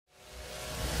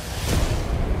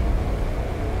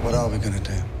What are we gonna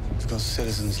do? We've got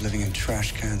citizens living in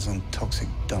trash cans on toxic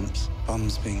dumps,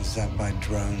 bums being zapped by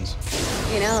drones.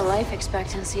 You know, the life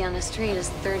expectancy on the street is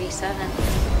 37.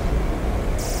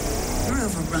 We're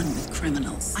overrun with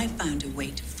criminals. I found a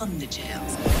way to fund the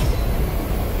jails.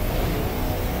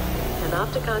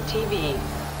 Panopticon TV.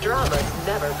 Drama's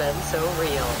never been so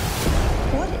real.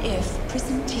 What if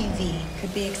prison TV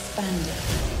could be expanded?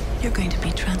 You're going to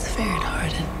be transferred,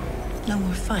 Harden. No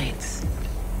more fights.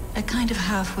 A kind of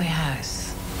halfway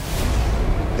house.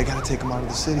 They gotta take him out of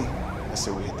the city. I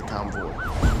said we hit the convoy.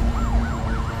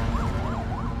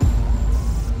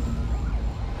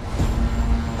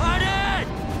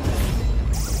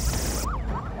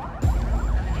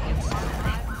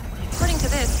 According to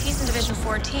this, he's in Division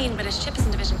 14, but his ship is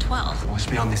in Division 12. What's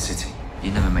beyond this city?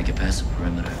 You never make it past the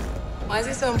perimeter. Why is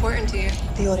he so important to you?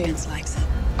 The audience likes it.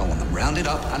 I want them rounded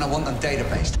up and I want them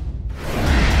databased.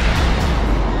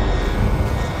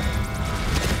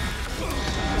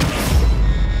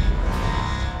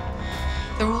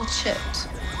 They're all chipped.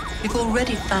 We've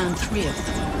already found 3 of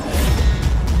them.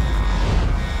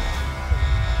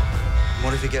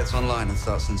 What if he gets online and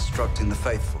starts instructing the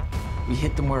faithful? We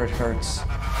hit them where it hurts.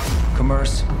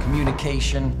 Commerce,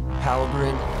 communication, power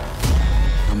grid.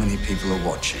 How many people are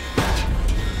watching?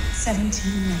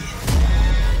 17 million.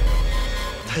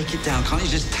 Take it down. Can't you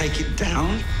just take it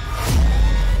down?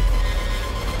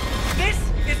 This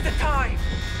is the time.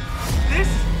 This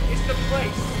is the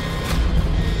place.